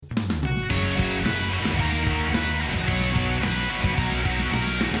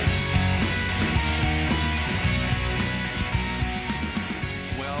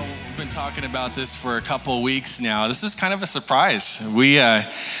talking about this for a couple of weeks now. This is kind of a surprise. We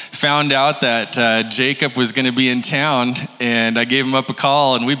found out that Jacob was going to be in town, and I gave him up a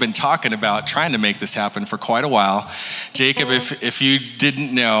call, and we've been talking about trying to make this happen for quite a while. Jacob, if you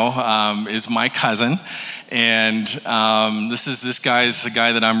didn't know, is my cousin. And this guy's a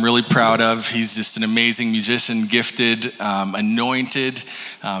guy that I'm really proud of. He's just an amazing musician, gifted, anointed.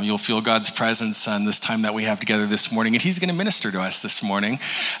 You'll feel God's presence on this time that we have together this morning, and he's going to minister to us this morning.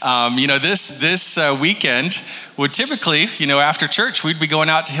 This weekend would typically, after church, we'd be going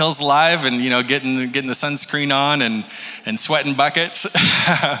out to Hills Live and getting the sunscreen on and sweating buckets.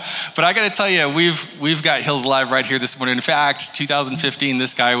 But I got to tell you, we've got Hills Live right here this morning. In fact, 2015,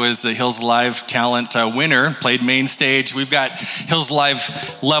 this guy was the Hills Live talent winner. Played main stage. We've got Hills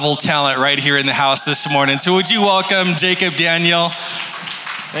Live level talent right here in the house this morning. So would you welcome Jacob Daniel?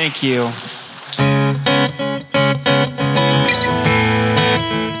 Thank you.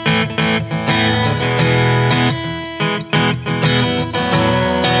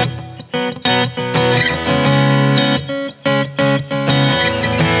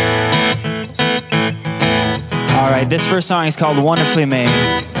 All right, this first song is called Wonderfully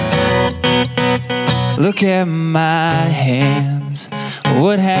Made. Look at my hands,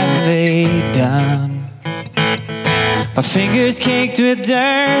 what have they done? My fingers caked with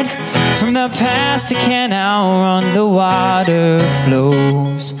dirt from the past. I can't outrun the water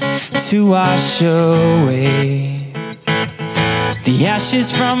flows to wash away the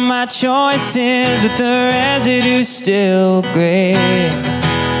ashes from my choices, but the residue still gray.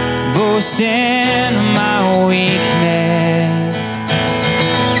 Boast in my weakness,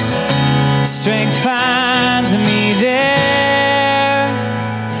 strength finds me there.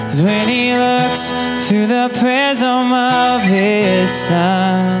 'Cause when he looks through the prism of his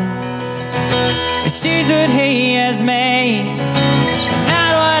son, he sees what he has made,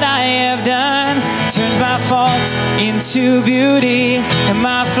 not what I have done. Turns my faults into beauty and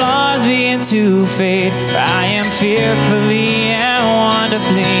my flaws begin to fade. For I am fearfully and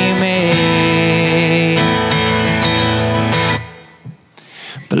wonderfully made.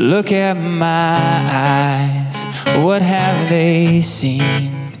 But look at my eyes, what have they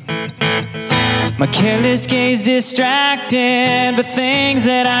seen? My careless gaze distracted, but things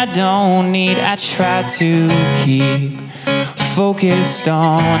that I don't need I try to keep focused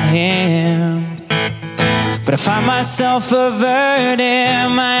on him. But I find myself averted,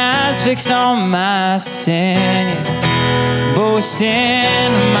 my eyes fixed on my sin, boast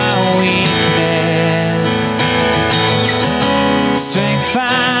in my weakness. Strength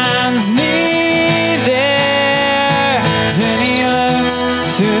finds me there. 'Cause when he looks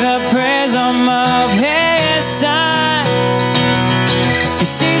through the prism of his son, he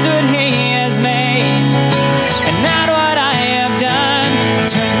sees what he has made and not what I have done.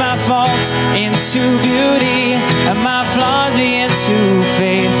 Turns my faults into beauty and my flaws begin to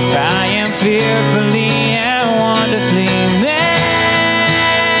fade. For I am fearfully and wonderfully made.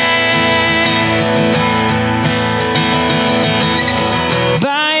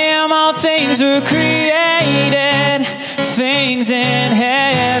 Things were created, things in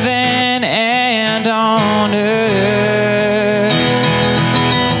heaven and on earth.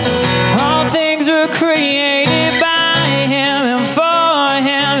 All things were created by him and for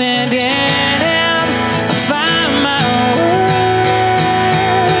him, and in him I find my worth.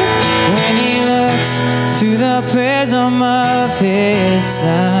 When he looks through the prism of his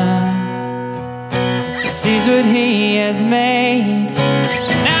son, he sees what he has made,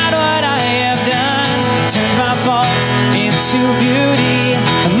 not what I have done. Turns my faults into beauty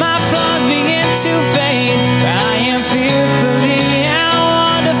and my flaws begin to fade. I am fearfully and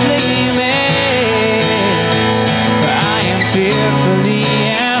wonderfully made. I am fearfully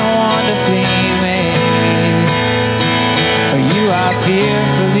and wonderfully made. For you are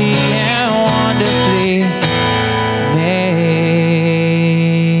fearfully and wonderfully made.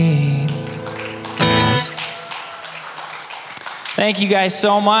 Thank you guys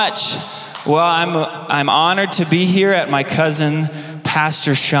so much. Well, I'm honored to be here at my cousin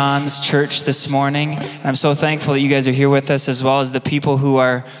Pastor Sean's church this morning. And I'm so thankful that you guys are here with us, as well as the people who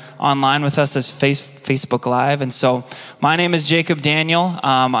are online with us as Facebook Live. And so my name is Jacob Daniel.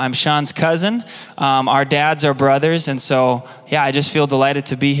 I'm Sean's cousin. Our dads are brothers. And so, yeah, I just feel delighted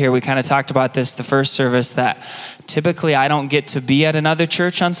to be here. We kind of talked about this the first service, that typically I don't get to be at another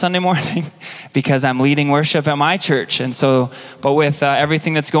church on Sunday morning because I'm leading worship at my church. And so, but with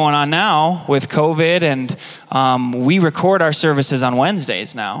everything that's going on now with COVID, and we record our services on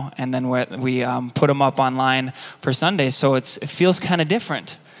Wednesdays now, and then we put them up online for Sundays. So it feels kind of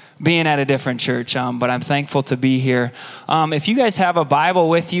different being at a different church, but I'm thankful to be here. If you guys have a Bible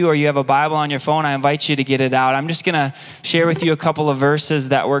with you or you have a Bible on your phone, I invite you to get it out. I'm just going to share with you a couple of verses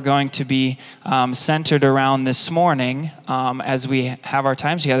that we're going to be centered around this morning as we have our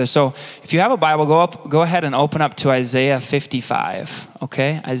times together. So if you have a Bible, go ahead and open up to Isaiah 55,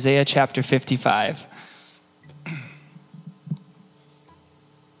 okay? Isaiah chapter 55.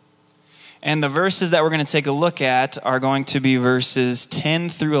 And the verses that we're going to take a look at are going to be verses 10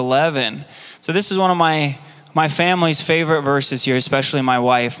 through 11. So this is one of my family's favorite verses here, especially my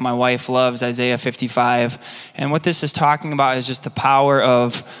wife. My wife loves Isaiah 55. And what this is talking about is just the power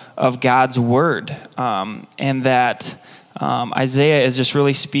of God's word. And that Isaiah is just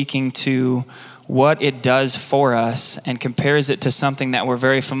really speaking to what it does for us and compares it to something that we're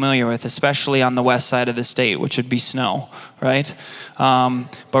very familiar with, especially on the west side of the state, which would be snow, right?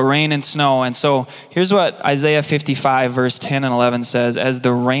 But rain and snow. And so here's what Isaiah 55 verse 10 and 11 says: "As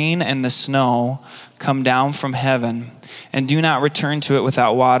the rain and the snow come down from heaven and do not return to it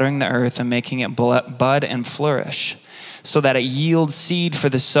without watering the earth and making it bud and flourish, so that it yields seed for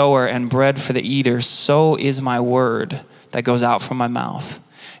the sower and bread for the eater, so is my word that goes out from my mouth.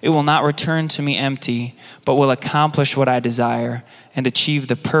 It will not return to me empty, but will accomplish what I desire and achieve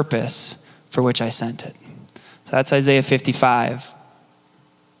the purpose for which I sent it." So that's Isaiah 55,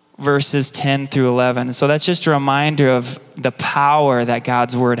 verses 10 through 11. So that's just a reminder of the power that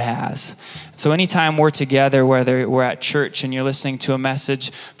God's word has. So anytime we're together, whether we're at church and you're listening to a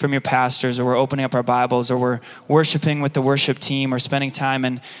message from your pastors, or we're opening up our Bibles, or we're worshiping with the worship team, or spending time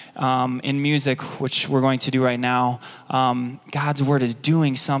in music, which we're going to do right now, God's word is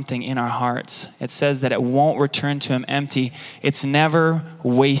doing something in our hearts. It says that it won't return to him empty. It's never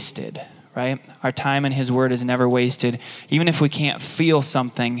wasted, right? Our time in his word is never wasted. Even if we can't feel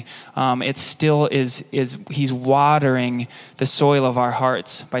something, it still is he's watering the soil of our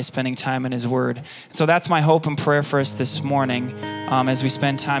hearts by spending time in his word. So that's my hope and prayer for us this morning as we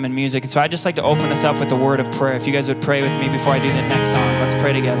spend time in music. And so I'd just like to open us up with a word of prayer. If you guys would pray with me before I do the next song. Let's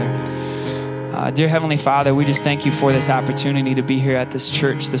pray together. Dear Heavenly Father, we just thank you for this opportunity to be here at this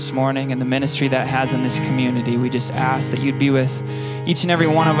church this morning and the ministry that has in this community. We just ask that you'd be with each and every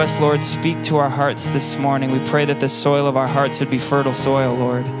one of us, Lord. Speak to our hearts this morning. We pray that the soil of our hearts would be fertile soil,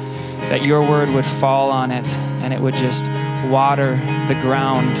 Lord, that your word would fall on it and it would just water the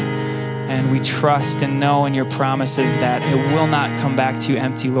ground. And we trust and know in your promises that it will not come back to you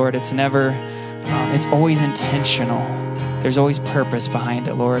empty, Lord. It's always intentional. There's always purpose behind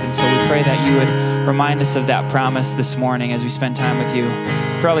it, Lord. And so we pray that you would remind us of that promise this morning as we spend time with you.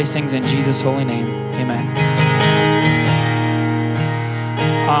 We pray all these things in Jesus' holy name. Amen.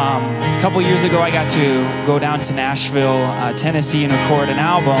 A couple years ago, I got to go down to Nashville, Tennessee, and record an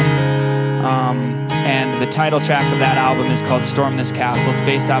album. And the title track of that album is called Storm This Castle. It's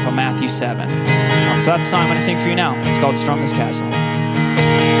based off of Matthew 7. So that's the song I'm going to sing for you now. It's called Storm This Castle.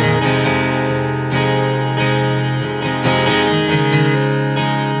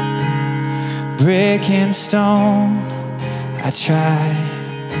 Brick and stone, I try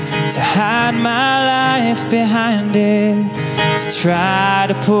to hide my life behind it, to try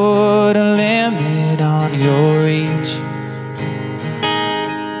to put a limit on your reach.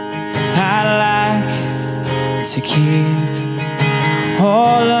 I like to keep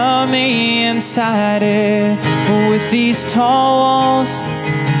all of me inside it, but with these tall walls,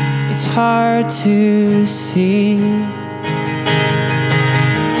 it's hard to see.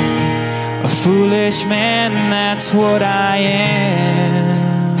 Foolish man, that's what I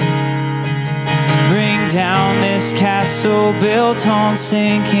am. Bring down this castle built on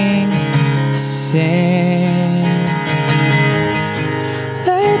sinking sand.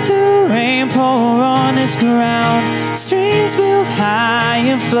 Let the rain pour on this ground, streams built high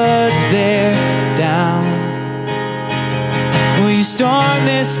and floods bear down. Will you storm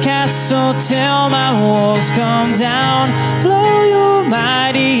this castle till my walls come down? Blow your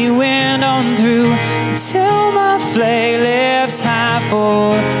mighty wind on through until my flame lifts high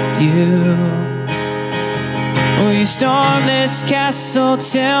for you. Will you storm this castle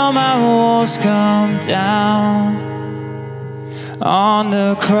till my walls come down? On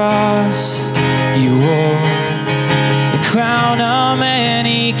the cross you wore the crown of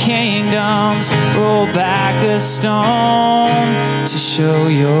many kingdoms, roll back a stone to show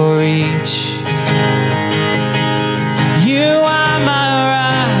your reach. You are my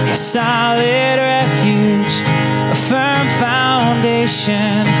rock, a solid refuge, a firm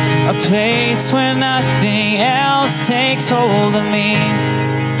foundation, a place where nothing else takes hold of me.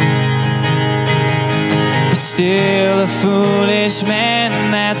 But still a foolish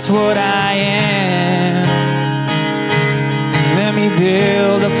man, that's what I am. Let me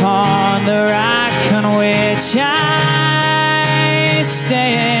build upon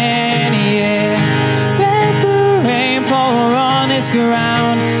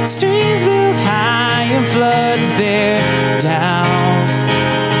ground, streams build high and floods bear down.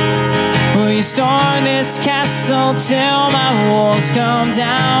 Will you storm this castle till my walls come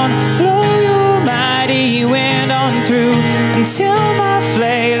down? Blow your mighty wind on through until my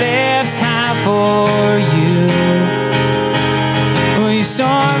flag lifts high for you. Will you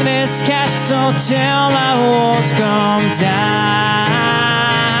storm this castle till my walls come down?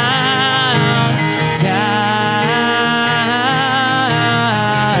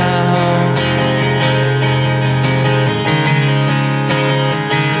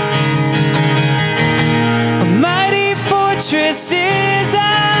 This is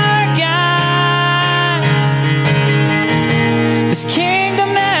our God. This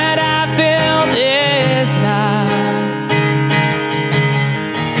kingdom that I've built is not.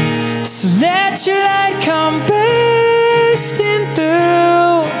 So let your light come bursting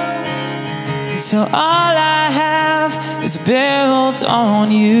through until all I have is built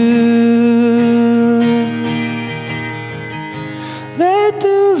on you. Let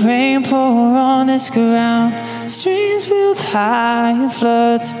the rain pour on this ground, streams build high and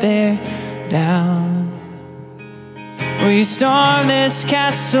floods bear down. Will you storm this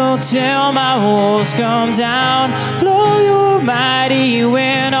castle till my walls come down? Blow your mighty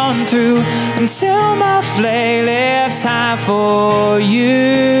wind on through until my flag lifts high for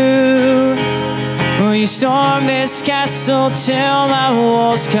you. Will you storm this castle till my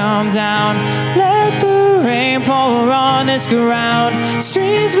walls come down? Let the rain pour on this ground,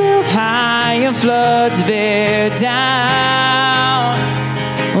 streams build high and floods bear down.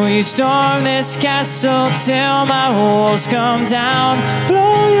 Will you storm this castle till my walls come down?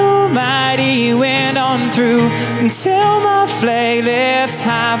 Blow your mighty wind on through until my flag lifts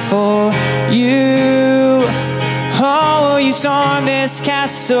high for you. Oh, will you storm this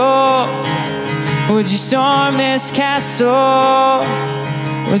castle? Would you storm this castle?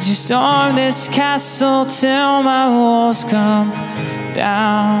 Would you storm this castle till my walls come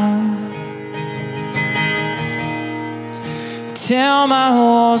down? Till my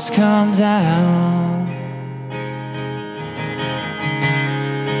walls come down.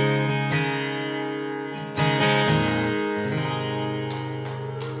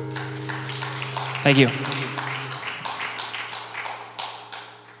 Thank you.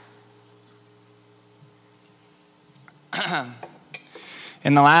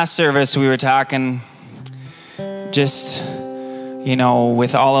 In the last service, we were talking just,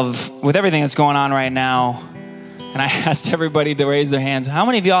 with everything that's going on right now. And I asked everybody to raise their hands. How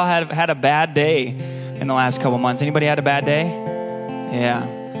many of y'all have had a bad day in the last couple months? Anybody had a bad day? Yeah.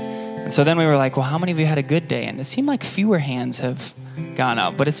 And so then we were like, well, how many of you had a good day? And it seemed like fewer hands have gone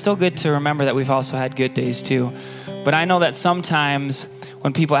up. But it's still good to remember that we've also had good days too. But I know that sometimes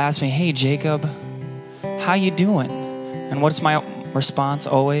when people ask me, hey, Jacob, how you doing? And what's my response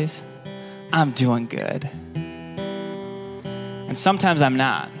always? I'm doing good. And sometimes I'm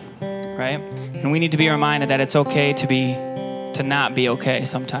not, right? And we need to be reminded that it's okay to not be okay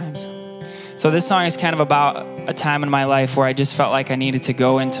sometimes. So this song is kind of about a time in my life where I just felt like I needed to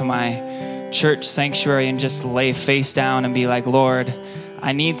go into my church sanctuary and just lay face down and be like, Lord,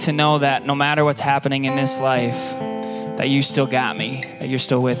 I need to know that no matter what's happening in this life, that you still got me, that you're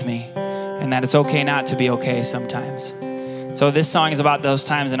still with me, and that it's okay not to be okay sometimes. So this song is about those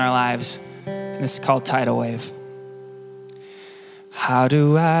times in our lives, and this is called Tidal Wave. How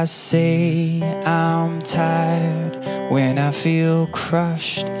do I say I'm tired when I feel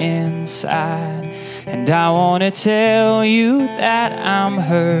crushed inside? And I want to tell you that I'm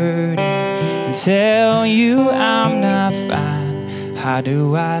hurting and tell you I'm not fine. How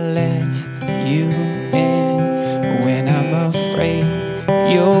do I let you in when I'm afraid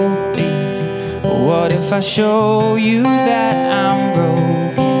you'll leave? What if I show you that I'm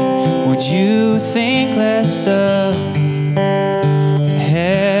broken? Would you think less of me?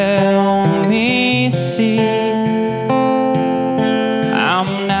 Help me see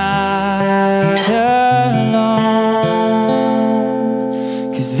I'm not alone.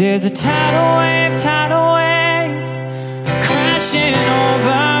 'Cause there's a tidal wave crashing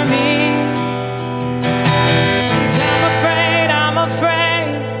over me. And I'm afraid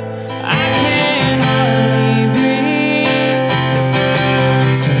I can hardly breathe.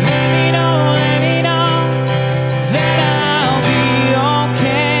 So let me know that I'll be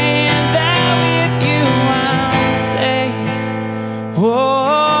okay, and that with you I'm safe.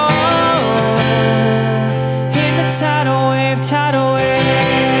 Whoa, in the tidal wave.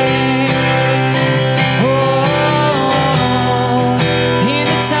 Whoa, in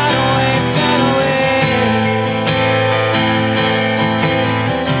the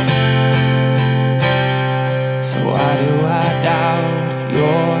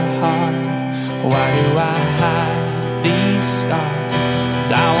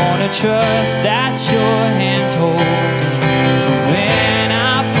trust that your hands hold me from when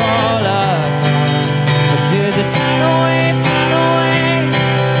I fall apart. But there's a tidal wave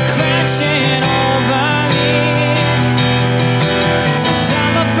crashing over me. And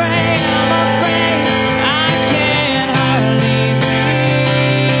I'm afraid I can hardly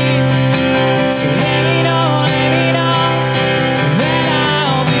breathe. So let me know that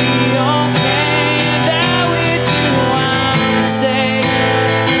I'll be okay, and that with you I'm safe.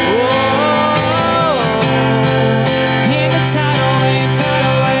 In the tidal wave,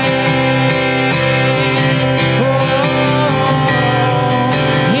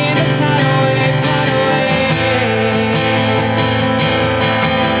 in the tidal wave,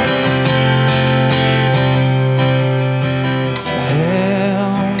 So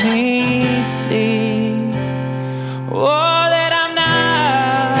help me see, that I'm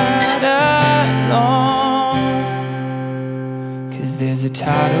not alone. 'Cause there's a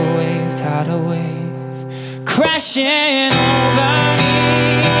tidal wave crashing over me.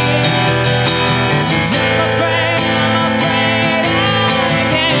 And I'm afraid I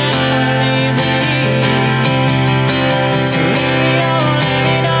can't hardly breathe. So let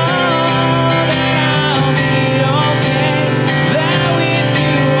me know that I'll be okay, that with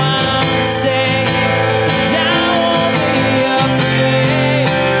you I'm safe, and I won't be afraid.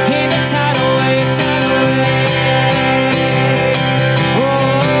 In the tidal wave, oh,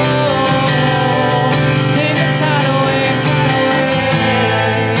 in the tidal wave,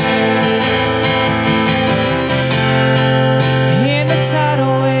 in the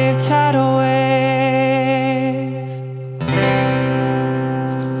tidal wave,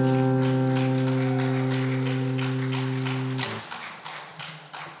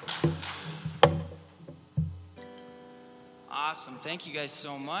 Awesome. Thank you guys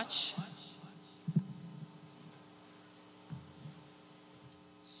so much.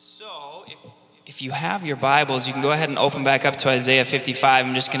 So, if you have your Bibles, you can go ahead and open back up to Isaiah 55.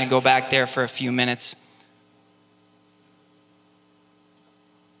 I'm just going to go back there for a few minutes.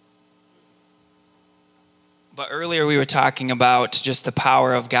 But earlier we were talking about just the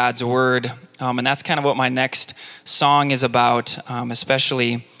power of God's word, and that's kind of what my next song is about,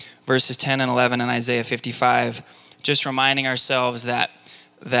 especially verses 10 and 11 in Isaiah 55. Just reminding ourselves that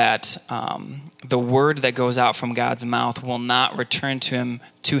the word that goes out from God's mouth will not return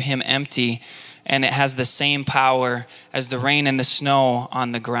to him empty, and it has the same power as the rain and the snow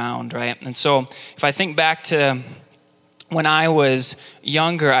on the ground, right? And so if I think back to when I was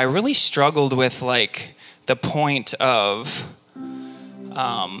younger, I really struggled with like the point of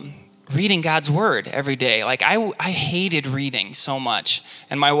reading God's word every day. Like I hated reading so much,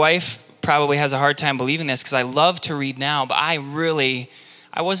 and my wife probably has a hard time believing this because I love to read now, but I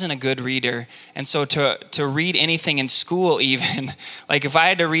wasn't a good reader. And so to read anything in school even, like if I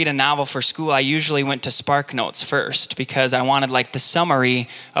had to read a novel for school, I usually went to Spark Notes first because I wanted like the summary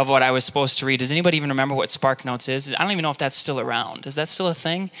of what I was supposed to read. Does anybody even remember what Spark Notes is? I don't even know if that's still around. Is that still a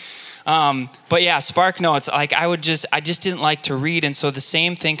thing? But yeah, Spark Notes, like I just didn't like to read. And so the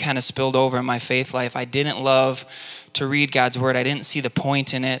same thing kind of spilled over in my faith life. I didn't love to read God's word. I didn't see the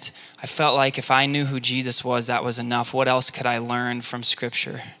point in it. I felt like if I knew who Jesus was, that was enough. What else could I learn from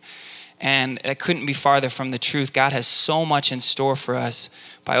scripture? And it couldn't be farther from the truth. God has so much in store for us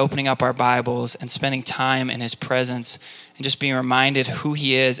by opening up our Bibles and spending time in his presence and just being reminded who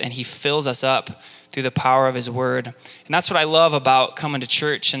he is, and he fills us up through the power of his word. And that's what I love about coming to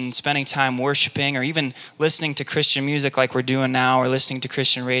church and spending time worshiping or even listening to Christian music like we're doing now or listening to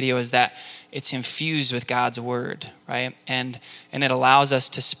Christian radio, is that it's infused with God's word, right? And it allows us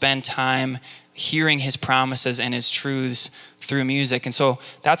to spend time hearing his promises and his truths through music. And so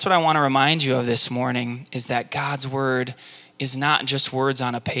that's what I want to remind you of this morning, is that God's word is not just words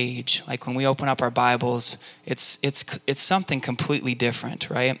on a page. Like when we open up our Bibles, it's something completely different,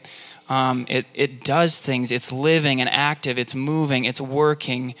 right? It does things. It's living and active. It's moving. It's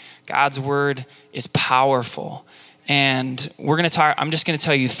working. God's word is powerful. And I'm just going to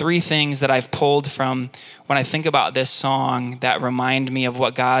tell you 3 things that I've pulled from when I think about this song that remind me of why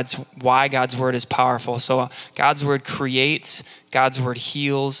God's word is powerful. So God's word creates, God's word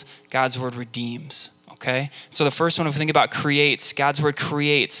heals, God's word redeems. Okay? So the first one, if we think about creates, God's word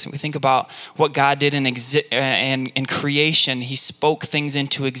creates. We think about what God did in creation. He spoke things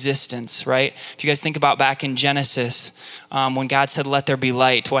into existence, right? If you guys think about back in Genesis, when God said, "Let there be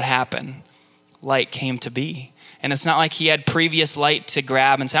light," what happened? Light came to be. And it's not like he had previous light to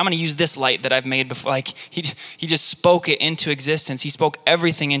grab and say, "I'm going to use this light that I've made before." Like he just spoke it into existence. He spoke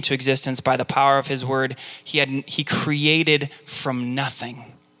everything into existence by the power of his word. He created from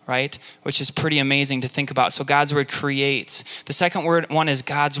nothing. right? Which is pretty amazing to think about. So God's word creates. The second one is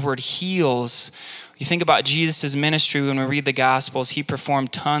God's word heals. You think about Jesus' ministry when we read the Gospels, he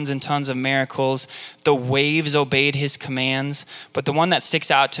performed tons and tons of miracles. The waves obeyed his commands. But the one that sticks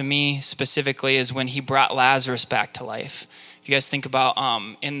out to me specifically is when he brought Lazarus back to life. If you guys think about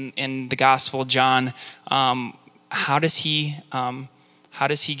in the Gospel of John, how does he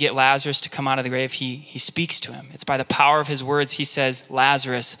get Lazarus to come out of the grave? He speaks to him. It's by the power of his words. He says,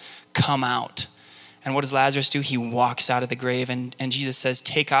 Lazarus, come out. And what does Lazarus do? He walks out of the grave. And Jesus says,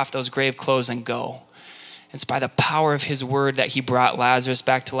 take off those grave clothes and go. It's by the power of his word that he brought Lazarus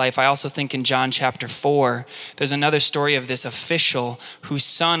back to life. I also think in John chapter 4, there's another story of this official whose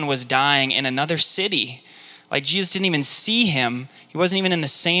son was dying in another city. Like Jesus didn't even see him. He wasn't even in the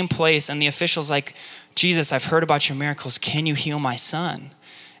same place. And the official's like, Jesus, I've heard about your miracles. Can you heal my son?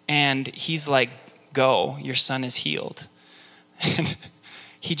 And he's like, go, your son is healed. And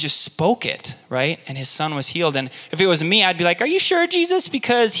he just spoke it, right? And his son was healed. And if it was me, I'd be like, are you sure, Jesus?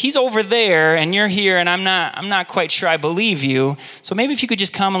 Because he's over there and you're here and I'm not quite sure I believe you. So maybe if you could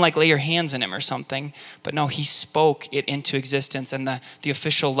just come and like lay your hands on him or something. But no, he spoke it into existence and the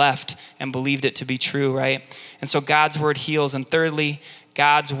official left and believed it to be true, right? And so God's word heals. And thirdly,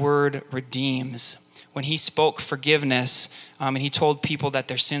 God's word redeems. When he spoke forgiveness and he told people that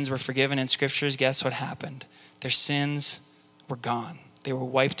their sins were forgiven in scriptures, guess what happened? Their sins were gone. They were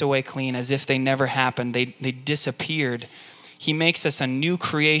wiped away clean as if they never happened. They disappeared. He makes us a new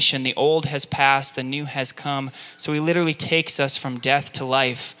creation. The old has passed, the new has come. So he literally takes us from death to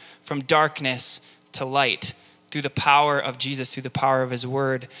life, from darkness to light, through the power of Jesus, through the power of his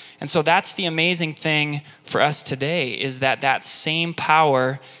word. And so that's the amazing thing for us today, is that same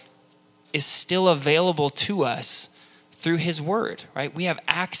power is still available to us through his word, right? We have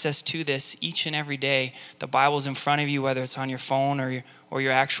access to this each and every day. The Bible's in front of you, whether it's on your phone or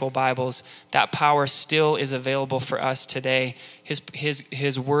your actual Bibles. That power still is available for us today.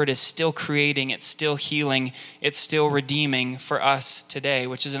 His word is still creating, it's still healing, it's still redeeming for us today,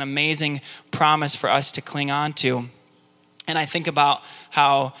 which is an amazing promise for us to cling on to. And I think about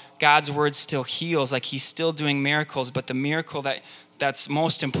how God's word still heals, like he's still doing miracles, but the miracle that's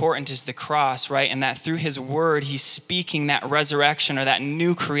most important is the cross, right? And that through his word, he's speaking that resurrection or that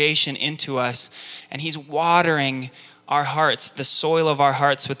new creation into us. And he's watering our hearts, the soil of our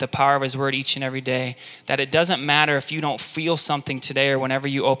hearts with the power of his word each and every day. That it doesn't matter if you don't feel something today or whenever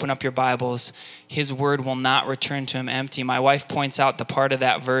you open up your Bibles, his word will not return to him empty. My wife points out the part of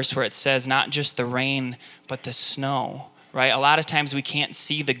that verse where it says not just the rain, but the snow, right? A lot of times we can't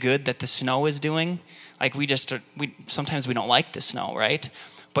see the good that the snow is doing. Like sometimes we don't like the snow, right?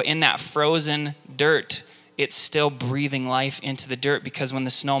 But in that frozen dirt, it's still breathing life into the dirt, because when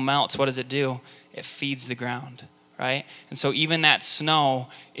the snow melts, what does it do? It feeds the ground, right? And so even that snow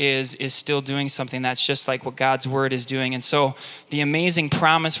is still doing something. That's just like what God's word is doing. And so the amazing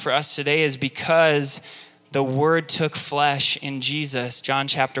promise for us today is because the word took flesh in Jesus. John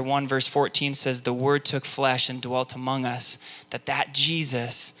chapter 1 verse 14 says the word took flesh and dwelt among us. That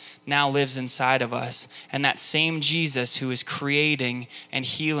Jesus now lives inside of us. And that same Jesus who is creating and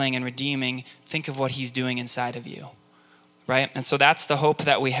healing and redeeming, think of what he's doing inside of you, right? And so that's the hope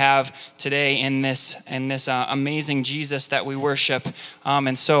that we have today in this amazing Jesus that we worship.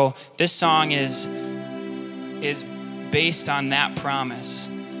 And so this song is based on that promise,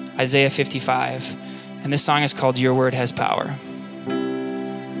 Isaiah 55. And this song is called Your Word Has Power.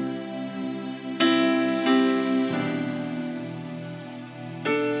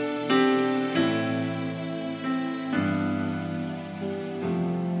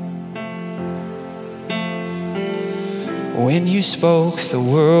 When you spoke, the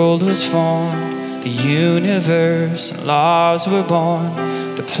world was formed, the universe and laws were born,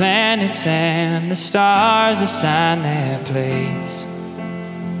 the planets and the stars assigned their place.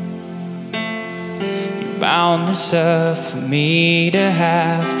 You bound this up for me to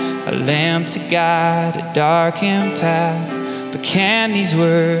have, a lamp to guide a darkened path. But can these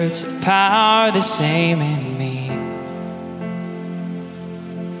words of power the same in me?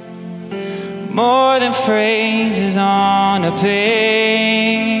 More than phrases on a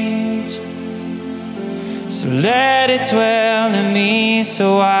page. So let it dwell in me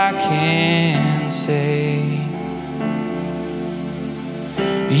so I can say,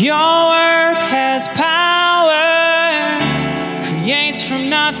 your word has power, creates from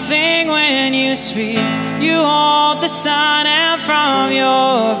nothing when you speak. You hold the sun and from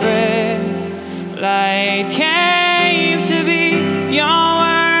your breath light came to be. Your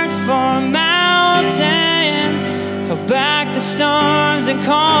word for mountains, held back the storms and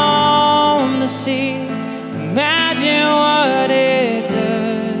calm the sea. Imagine what it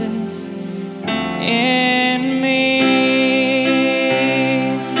does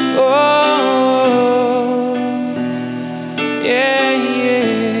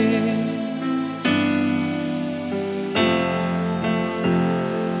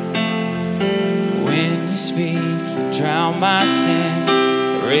speak, you drown my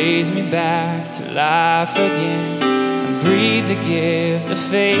sin, raise me back to life again, and breathe the gift of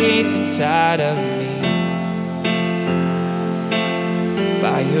faith inside of me.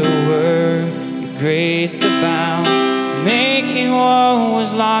 By your word, your grace abounds, making what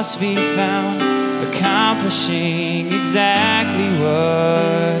was lost be found, accomplishing exactly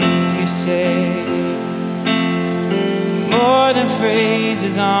what you say. More than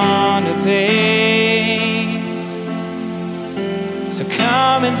phrases on a page. So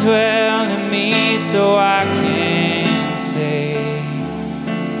come and dwell in me so I can say,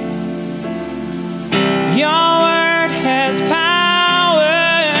 your word has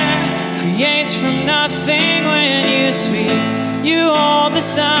power, creates from nothing when you speak. You hold the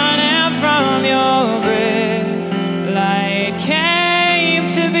sun and from your breath light came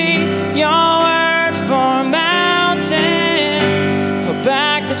to be. Your word for mountains, hold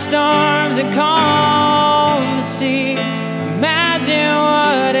back the storms and calm the sea. Imagine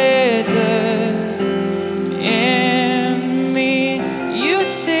what it does in me. You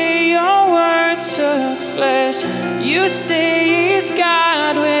say your word took flesh. You say he's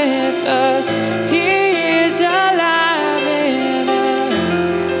God with us. He is alive in us.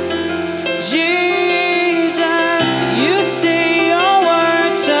 Jesus, you say your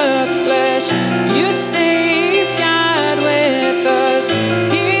word took flesh. You say he's God with us.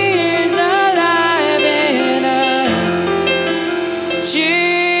 He is alive in us.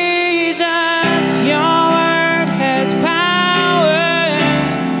 Jesus, your word has power,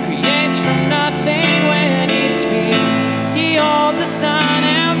 creates from nothing when he speaks. He holds the sun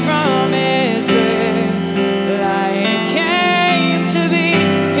and from his breath light came to be.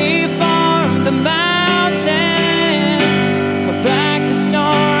 He formed the mountains, held back the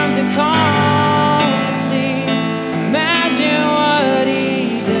storms and calmed the sea. Imagine what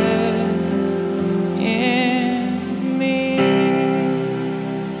he does in me.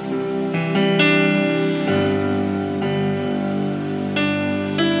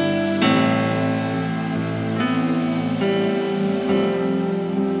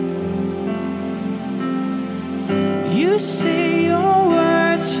 You say your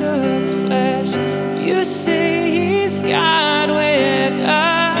word took flesh. You say he's God with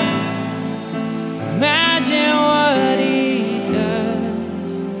us. Imagine what he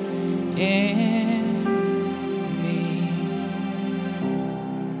does in me.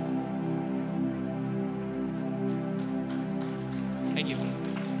 Thank you.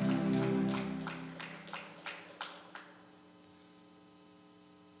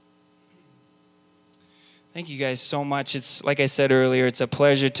 Thank you guys so much. It's like I said earlier, it's a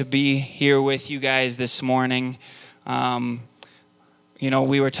pleasure to be here with you guys this morning.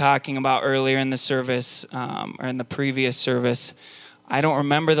 We were talking about earlier in the service, or in the previous service. I don't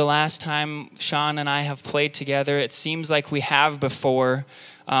remember the last time Sean and I have played together. It seems like we have before,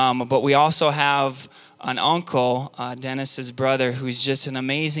 but we also have an uncle, Dennis's brother, who's just an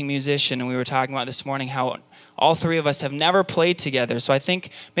amazing musician. And we were talking about this morning how all three of us have never played together. So I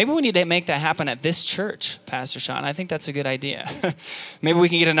think maybe we need to make that happen at this church, Pastor Sean. I think that's a good idea. Maybe we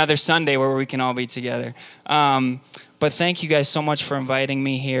can get another Sunday where we can all be together. But thank you guys so much for inviting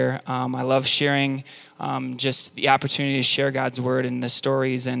me here. I love sharing just the opportunity to share God's word and the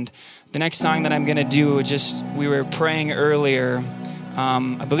stories. And the next song that I'm going to do, we were praying earlier.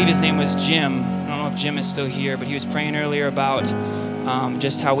 I believe his name was Jim. I don't know if Jim is still here, but he was praying earlier about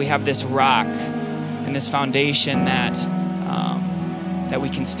just how we have this rock and this foundation that we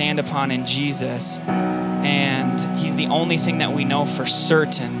can stand upon in Jesus. And he's the only thing that we know for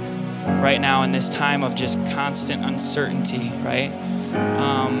certain right now in this time of just constant uncertainty, right?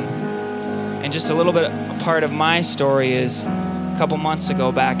 And just a little bit, a part of my story is a couple months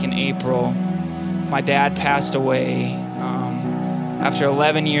ago, back in April, my dad passed away after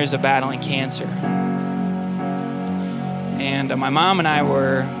 11 years of battling cancer. And my mom and I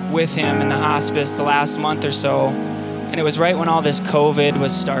were with him in the hospice the last month or so, and it was right when all this COVID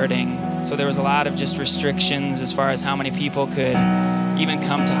was starting. So there was a lot of just restrictions as far as how many people could even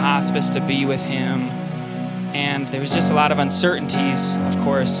come to hospice to be with him. And there was just a lot of uncertainties, of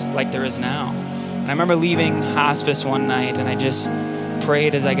course, like there is now. And I remember leaving hospice one night, and I just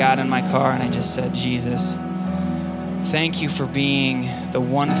prayed as I got in my car, and I just said, Jesus, thank you for being the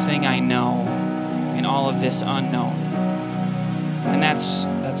one thing I know in all of this unknown. And that's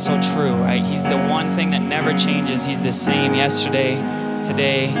so true, right? He's the one thing that never changes. He's the same yesterday,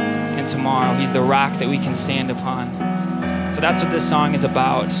 today, and tomorrow. He's the rock that we can stand upon. So that's what this song is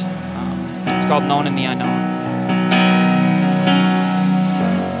about. It's called Known in the Unknown.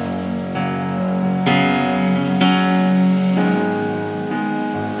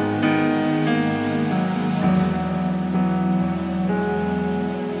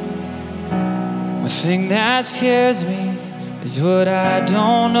 thing that scares me is what I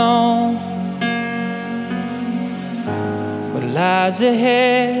don't know, what lies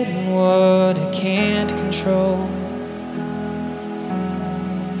ahead and what I can't control.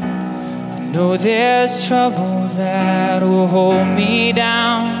 I know there's trouble that will hold me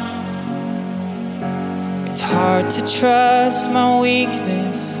down. It's hard to trust my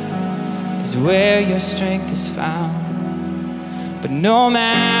weakness is where your strength is found. But no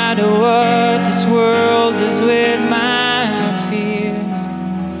matter what this world does with my fears,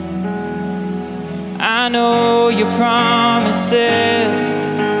 I know your promises,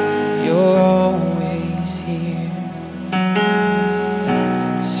 you're always here.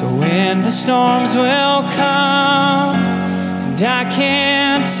 So when the storms will come and I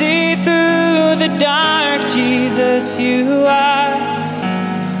can't see through the dark, Jesus, you are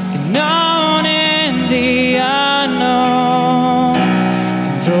the known and the unknown.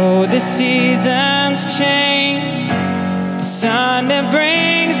 And though the seasons change, the sun that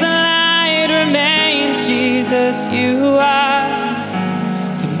brings the light remains. Jesus, you are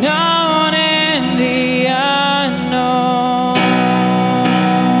the known and the unknown.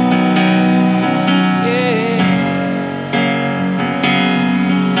 Yeah.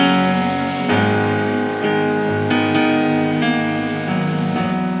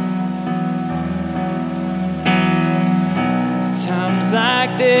 At times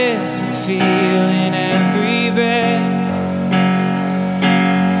like this, I'm feeling every breath.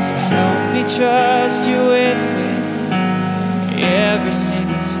 Trust you with me every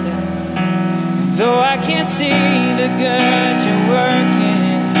single step. And though I can't see the good you're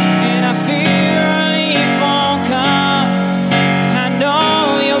working, and I fear relief won't come, I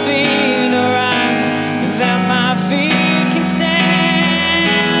know you'll be the rock that my feet can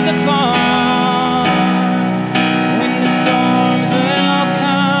stand upon. When the storms will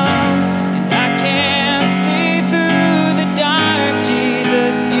come and I can't see through the dark,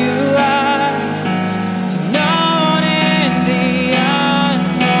 Jesus, you are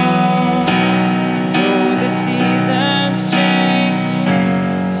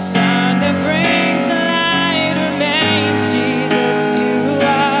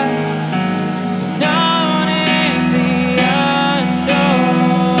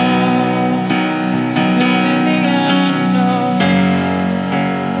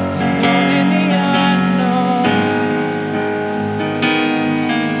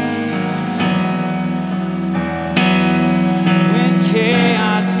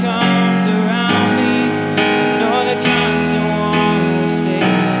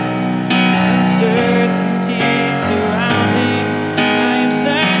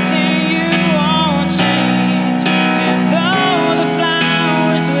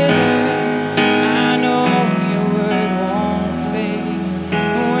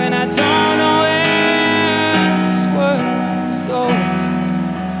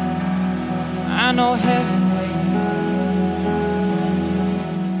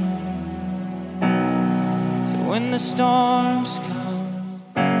storms come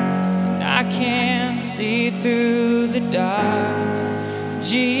and I can't see through the dark,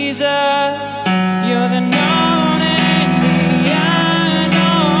 Jesus, you're the known and the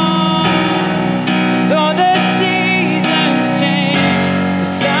unknown. Though the seasons change, the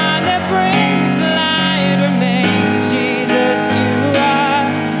sun that brings the light remains. Jesus, you are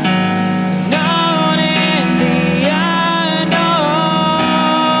the known and the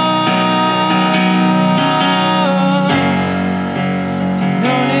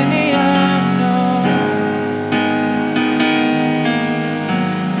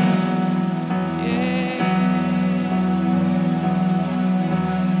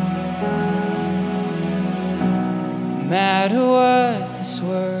no matter what this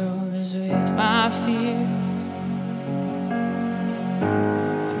world is with my fears,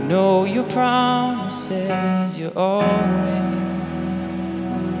 I know your promises, you're always,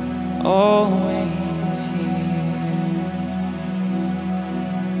 always here.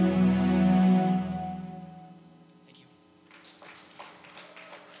 Thank you.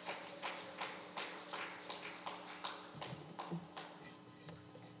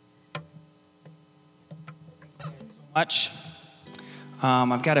 Much.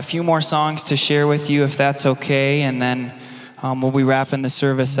 I've got a few more songs to share with you, if that's okay, and then we'll be wrapping the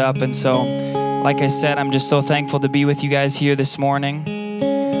service up. And so, like I said, I'm just so thankful to be with you guys here this morning.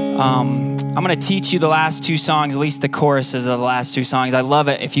 I'm going to teach you the last two songs, at least the choruses of the last two songs. I love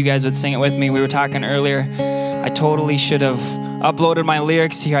it if you guys would sing it with me. We were talking earlier. I totally should have uploaded my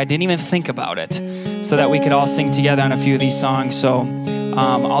lyrics here. I didn't even think about it, so that we could all sing together on a few of these songs. So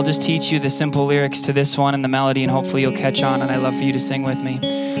I'll just teach you the simple lyrics to this one and the melody, and hopefully you'll catch on, and I'd love for you to sing with me.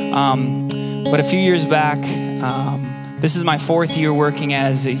 But a few years back, this is my 4th year working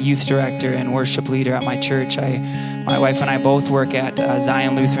as a youth director and worship leader at my church. My wife and I both work at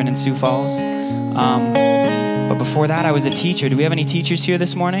Zion Lutheran in Sioux Falls. But before that, I was a teacher. Do we have any teachers here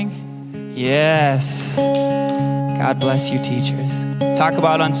this morning? Yes. God bless you, teachers. Talk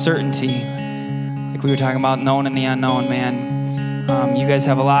about uncertainty. Like we were talking about known and the unknown, man. You guys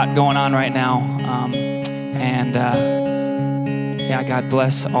have a lot going on right now. Yeah, God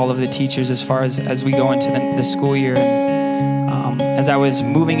bless all of the teachers as far as we go into the school year. And as I was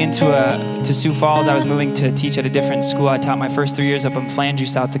moving to Sioux Falls, I was moving to teach at a different school. I taught my first 3 years up in Flandreau,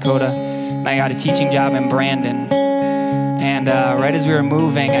 South Dakota, and I got a teaching job in Brandon. And right as we were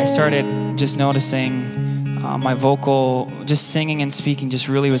moving, I started just noticing my vocal, just singing and speaking just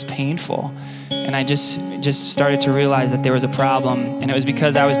really was painful. And I just started to realize that there was a problem. And it was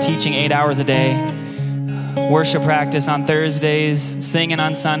because I was teaching 8 hours a day, worship practice on Thursdays, singing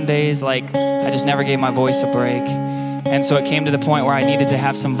on Sundays. Like, I just never gave my voice a break. And so it came to the point where I needed to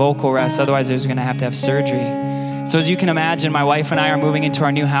have some vocal rest, otherwise I was gonna have to have surgery. So as you can imagine, my wife and I are moving into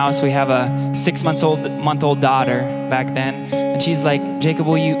our new house. We have a 6-month-old daughter back then. And she's like, Jacob,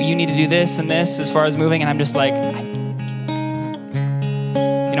 well, you need to do this and this as far as moving. And I'm just like,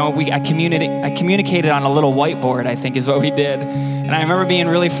 I communicated on a little whiteboard, I think is what we did. And I remember being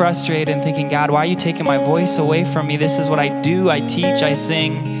really frustrated and thinking, God, why are you taking my voice away from me? This is what I do. I teach, I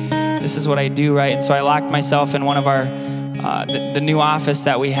sing. This is what I do, right? And so I locked myself in one of our, the new office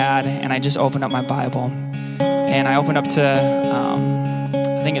that we had, and I just opened up my Bible. And I opened up to,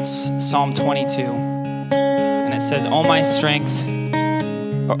 I think it's Psalm 22. And it says, oh my strength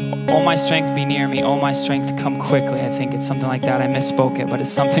be near me. Oh my strength, come quickly. I think it's something like that. I misspoke it, but it's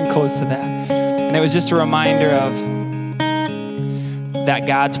something close to that. And it was just a reminder of that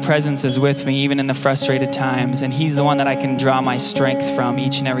God's presence is with me even in the frustrated times. And he's the one that I can draw my strength from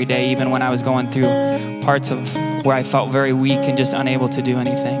each and every day, even when I was going through parts of where I felt very weak and just unable to do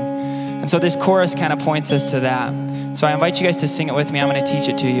anything. And so this chorus kind of points us to that. So I invite you guys to sing it with me. I'm going to teach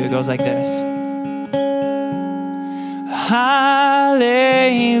it to you. It goes like this.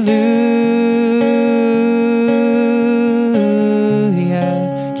 Hallelujah.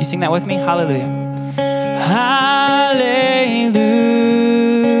 Can you sing that with me? Hallelujah. Hallelujah.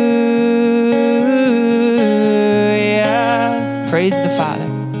 Praise the Father.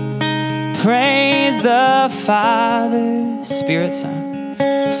 Praise the Father. Spirit, Son.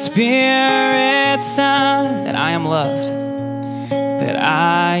 Spirit, Son. That I am loved. That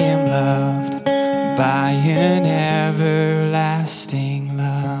I am loved by an everlasting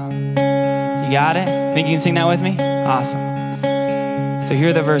love. You got it? Think you can sing that with me? Awesome. So here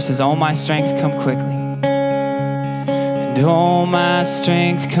are the verses. Oh, my strength, come quickly. And oh, my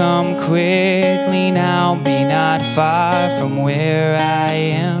strength, come quickly now. Be not far from where I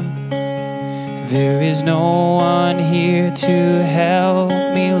am. There is no one here to help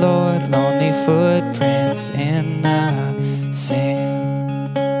me, Lord. Lonely footprints in the sand.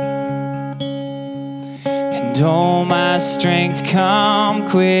 Oh, my strength, come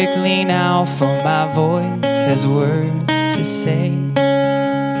quickly now, for my voice has words to say.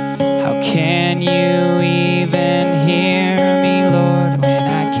 How can you even hear me, Lord, when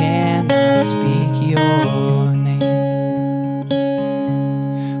I cannot speak your name?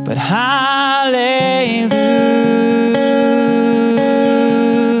 But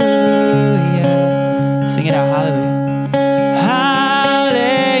hallelujah. Sing it out, hallelujah.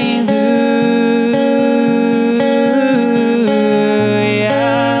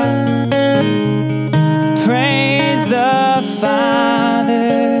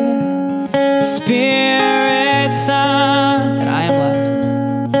 Spirit, Son, that I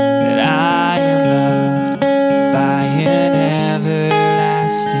am loved by an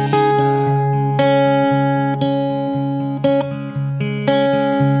everlasting love.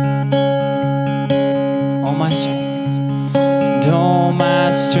 Oh, my strength, and oh,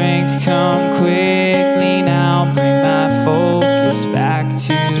 my strength, come quickly now. Bring my focus back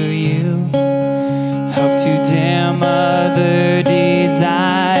to you. Help to dim other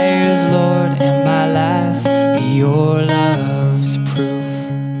desires, Lord, and my life be your love's proof.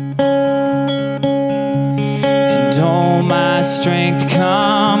 And oh, my strength,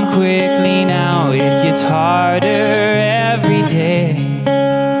 come quickly now. It gets harder every day.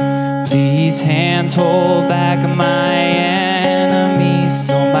 Please, hands, hold back my enemies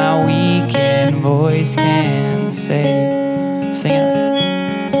so my weakened voice can say. Sing it.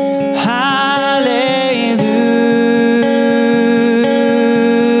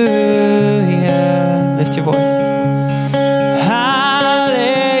 Your voice.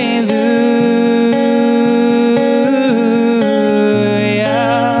 Hallelujah.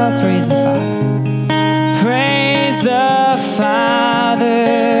 Praise the Father.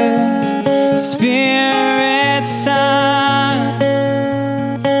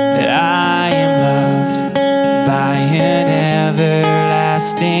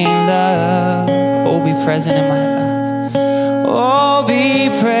 everlasting love. Oh, be present in my thoughts. Oh, be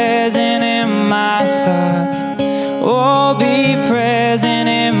present in my thoughts. Oh, be present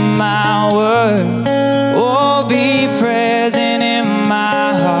in my words. Oh, be present in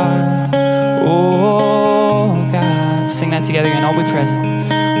my heart. Oh, God. Sing that together again. Oh, be present.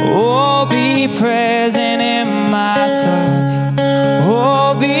 Oh, be present in my thoughts.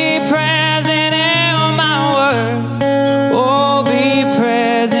 Oh, be present in my words. Oh, be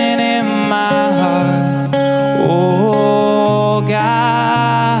present in my heart. Oh,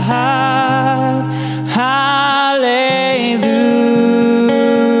 God.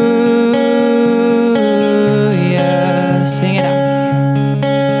 Hallelujah. Sing it out.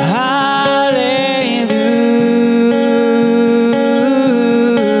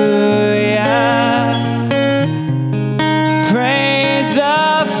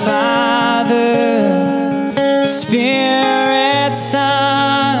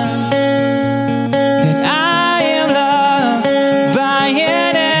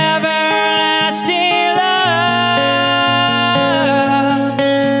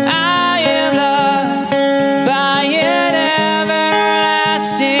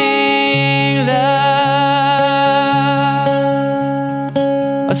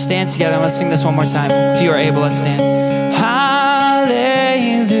 Let's stand together and let's sing this one more time. If you are able, let's stand. Hallelujah.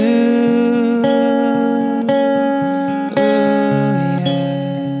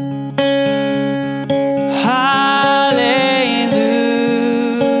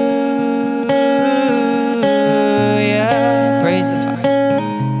 Praise the Father.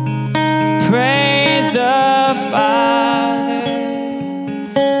 Praise the Father.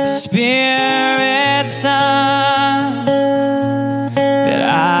 Spirit, Son.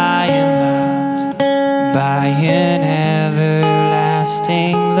 By an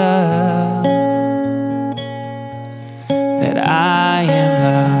everlasting love, that I am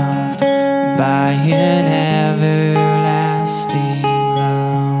loved by an everlasting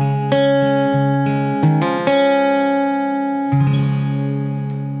love.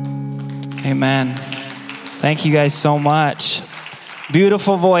 Amen. Thank you guys so much.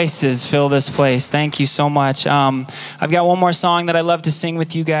 Beautiful voices fill this place. Thank you so much. I've got one more song that I'd love to sing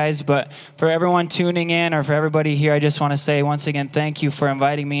with you guys, but for everyone tuning in or for everybody here, I just want to say once again, thank you for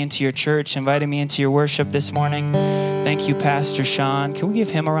inviting me into your church, inviting me into your worship this morning. Thank you, Pastor Sean. Can we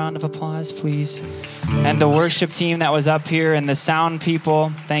give him a round of applause, please? And the worship team that was up here and the sound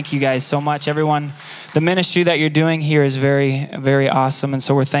people, thank you guys so much. Everyone, the ministry that you're doing here is very, very awesome, and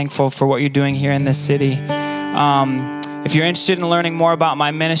so we're thankful for what you're doing here in this city. If you're interested in learning more about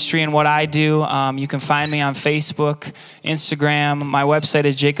my ministry and what I do, you can find me on Facebook, Instagram. My website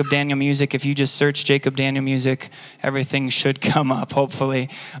is Jacob Daniel Music. If you just search Jacob Daniel Music, everything should come up, hopefully.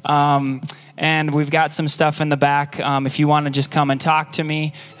 And we've got some stuff in the back. If you want to just come and talk to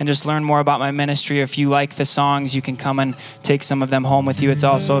me and just learn more about my ministry, or if you like the songs, you can come and take some of them home with you. It's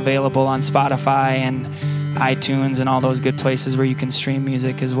also available on Spotify and iTunes and all those good places where you can stream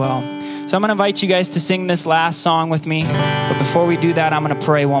music as well. So I'm going to invite you guys to sing this last song with me. But before we do that, I'm going to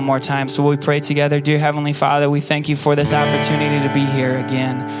pray one more time. So will we pray together? Dear Heavenly Father, we thank you for this opportunity to be here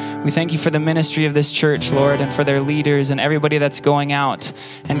again. We thank you for the ministry of this church, Lord, and for their leaders and everybody that's going out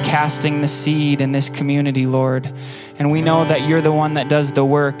and casting the seed in this community, Lord. And we know that you're the one that does the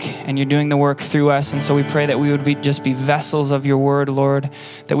work, and you're doing the work through us. And so we pray that we would just be vessels of your word, Lord,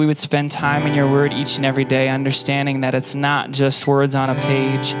 that we would spend time in your word each and every day, understanding that it's not just words on a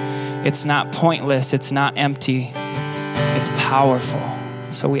page. It's not pointless. It's not empty. It's powerful.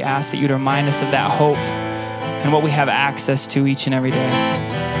 And so we ask that you'd remind us of that hope and what we have access to each and every day.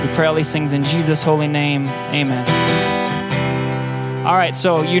 We pray all these things in Jesus' holy name. Amen. All right,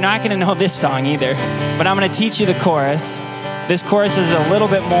 so you're not going to know this song either, but I'm going to teach you the chorus. This chorus is a little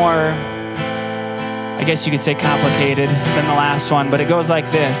bit more, I guess you could say, complicated than the last one, but it goes like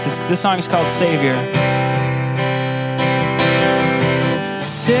this. This song is called Savior.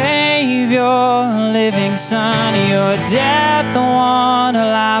 Savior, living Son, your death won a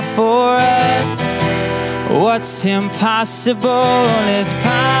life for us. What's impossible is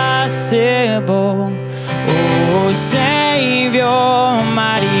possible. Oh, Savior,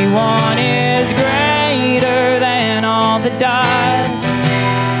 mighty one is greater than all the dark.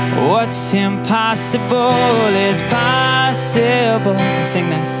 What's impossible is possible. Let's sing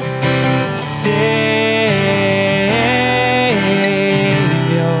this. Savior.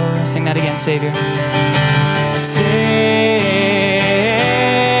 Sing that again, Savior. Savior.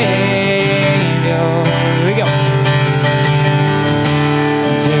 Here we go.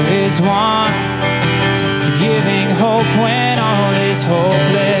 There is one giving hope when all is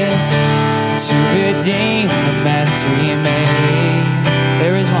hopeless, to redeem the mess we made.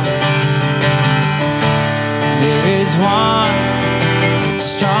 is one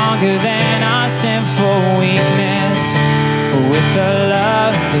stronger than our sinful weakness, with a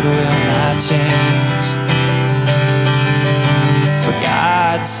love that will not change. For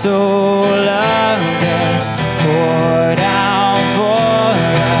God so loved us, poured out for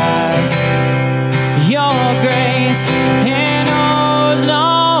us. Your grace knows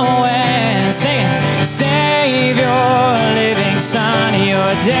no end. Save your living Son,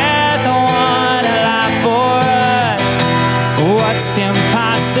 your death won a life for us. What's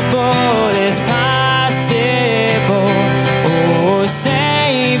impossible is possible. Oh,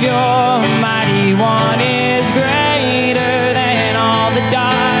 Savior, mighty one is greater than all the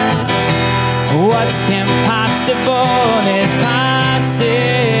dark. What's impossible is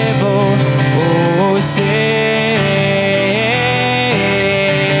possible. Oh, Savior.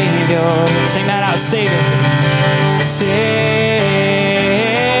 Sing that out, Savior. Savior.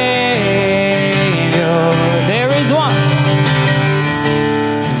 There is one.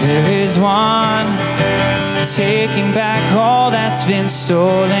 There is one taking back all that's been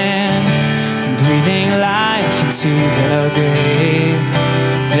stolen, breathing life into the grave.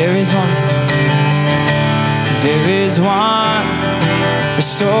 There is one. There is one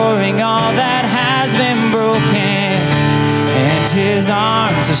restoring all that has been broken, and his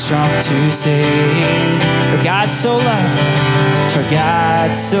arms are strong to save. For God so loved, for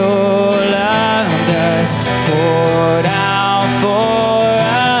God so loved us, poured out for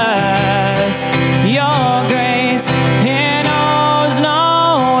us. Your grace knows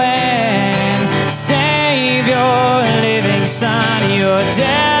no end. Save your living Son, your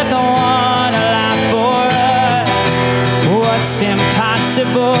death won a life for us. What's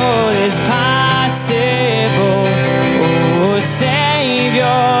impossible is possible. Oh,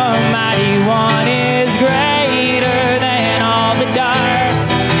 Savior, mighty one is greater than all the dark.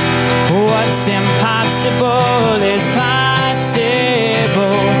 What's impossible is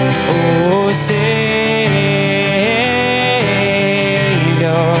possible. Oh, Savior,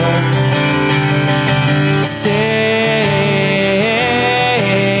 Savior,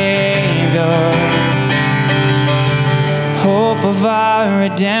 hope of our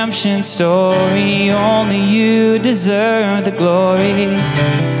redemption story. Only you deserve the glory.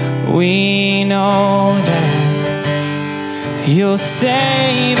 We know that you'll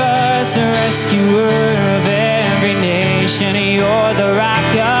save us, rescuer of every nation. You're the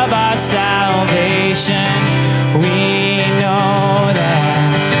rock of our salvation. We know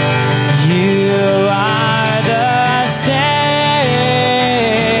that you are the Savior.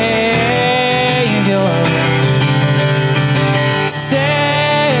 Savior,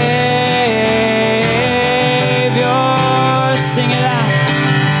 sing it out.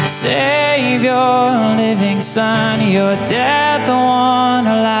 Savior, living Son, your death won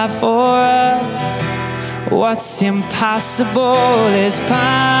a life for us. What's impossible is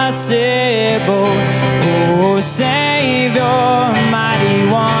possible. Oh, Savior, mighty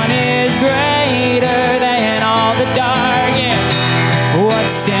one is greater than all the dark. Yeah.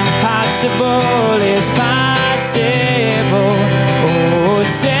 What's impossible is possible. Oh,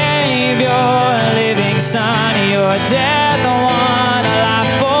 Savior, living Son, your death won a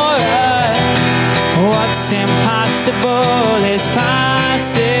life for us. What's impossible is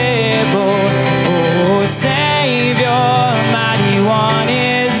possible. Oh, Savior, mighty one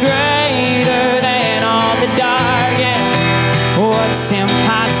is greater than all the dark. Yeah. What's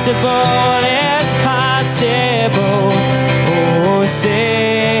impossible is possible. Oh, Savior,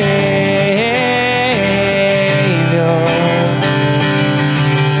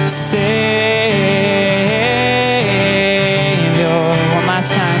 Savior. One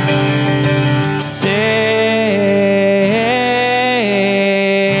last time.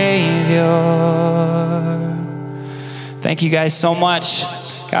 Thank you guys so much.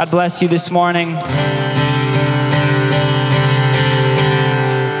 God bless you this morning.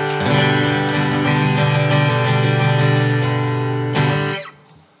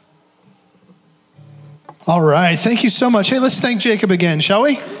 All right, thank you so much. Hey, let's thank Jacob again, shall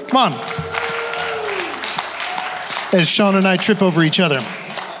we? Come on. As Sean and I trip over each other.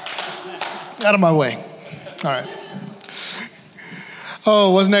 Out of my way. All right.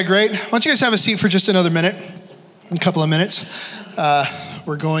 Oh, wasn't that great? Why don't you guys have a seat for just another minute? A couple of minutes.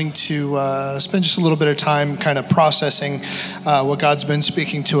 We're going to spend just a little bit of time kind of processing what God's been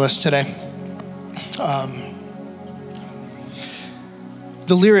speaking to us today. The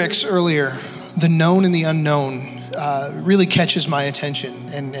lyrics earlier, the known and the unknown, really catches my attention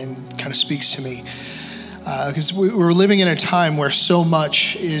and kind of speaks to me. Because we're living in a time where so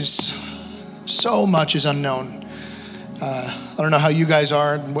much is unknown. I don't know how you guys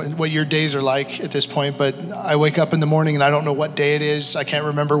are and what your days are like at this point, but I wake up in the morning and I don't know what day it is. I can't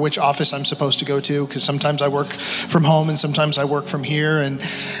remember which office I'm supposed to go to because sometimes I work from home and sometimes I work from here, and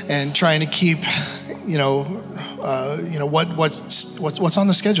trying to keep, what's on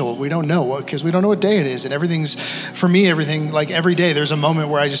the schedule. We don't know because we don't know what day it is, and everything like every day there's a moment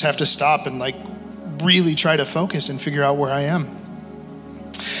where I just have to stop and like really try to focus and figure out where I am.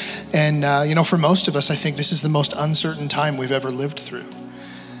 And, for most of us, I think this is the most uncertain time we've ever lived through.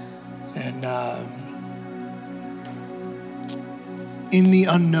 And in the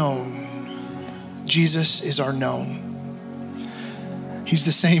unknown, Jesus is our known. He's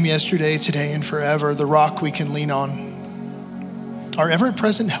the same yesterday, today, and forever, the rock we can lean on, our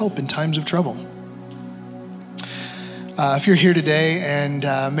ever-present help in times of trouble. If you're here today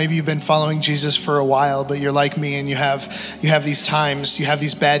and maybe you've been following Jesus for a while, but you're like me and you have these times, you have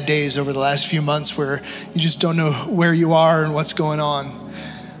these bad days over the last few months where you just don't know where you are and what's going on.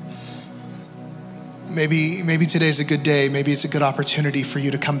 Maybe today's a good day. Maybe it's a good opportunity for you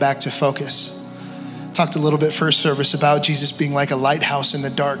to come back to focus. Talked a little bit first service about Jesus being like a lighthouse in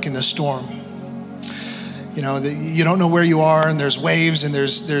the dark, in the storm. You don't know where you are, and there's waves, and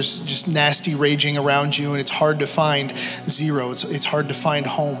there's just nasty raging around you, and it's hard to find zero. It's hard to find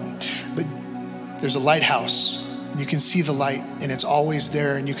home. But there's a lighthouse, and you can see the light, and it's always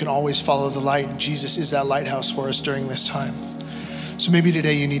there, and you can always follow the light, and Jesus is that lighthouse for us during this time. So maybe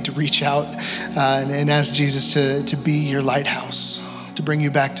today you need to reach out and ask Jesus to be your lighthouse, to bring you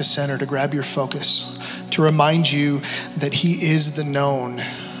back to center, to grab your focus, to remind you that he is the known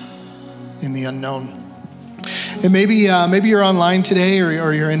in the unknown. And maybe you're online today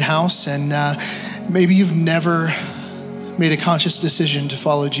or you're in-house, and maybe you've never made a conscious decision to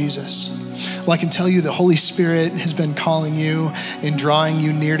follow Jesus. Well, I can tell you the Holy Spirit has been calling you and drawing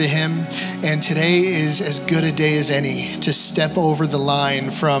you near to him, and today is as good a day as any to step over the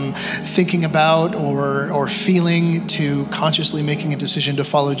line from thinking about or feeling to consciously making a decision to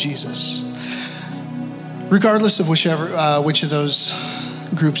follow Jesus. Regardless of which of those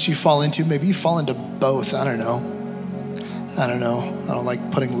groups you fall into. Maybe you fall into both. I don't know. I don't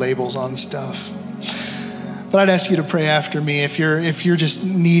like putting labels on stuff. But I'd ask you to pray after me. If you're just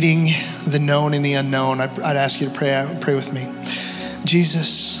needing the known and the unknown, I'd ask you to pray with me.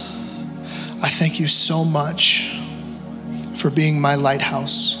 Jesus, I thank you so much for being my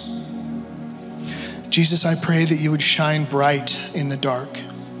lighthouse. Jesus, I pray that you would shine bright in the dark.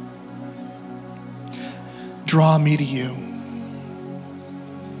 Draw me to you.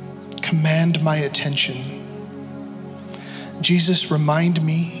 Command my attention. Jesus, remind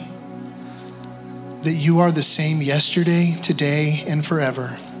me that you are the same yesterday, today, and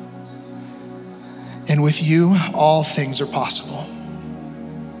forever. And with you, all things are possible.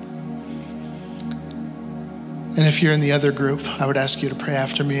 And if you're in the other group, I would ask you to pray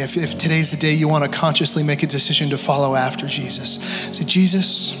after me. If today's the day you want to consciously make a decision to follow after Jesus, say,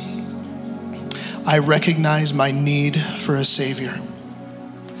 Jesus, I recognize my need for a Savior.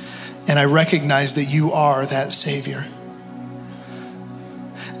 And I recognize that you are that Savior.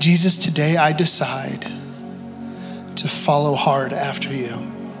 Jesus, today I decide to follow hard after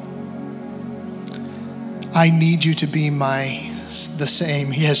you. I need you to be the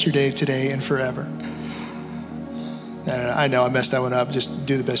same yesterday, today, and forever. I know I messed that one up. Just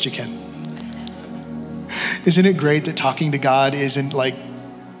do the best you can. Isn't it great that talking to God isn't like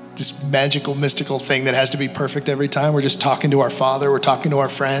this magical, mystical thing that has to be perfect every time? We're just talking to our Father. We're talking to our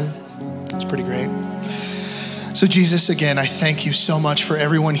friend. It's pretty great. So Jesus, again, I thank you so much for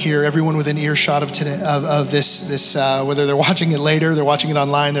everyone here, everyone within earshot of today, of this, whether they're watching it later, they're watching it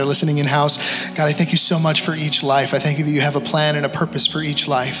online, they're listening in-house. God, I thank you so much for each life. I thank you that you have a plan and a purpose for each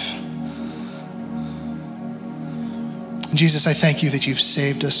life. And Jesus, I thank you that you've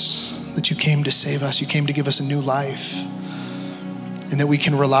saved us, that you came to save us, you came to give us a new life, and that we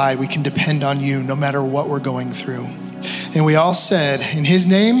can rely, we can depend on you no matter what we're going through. And we all said, in his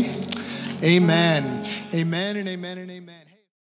name, amen. Amen and amen and amen.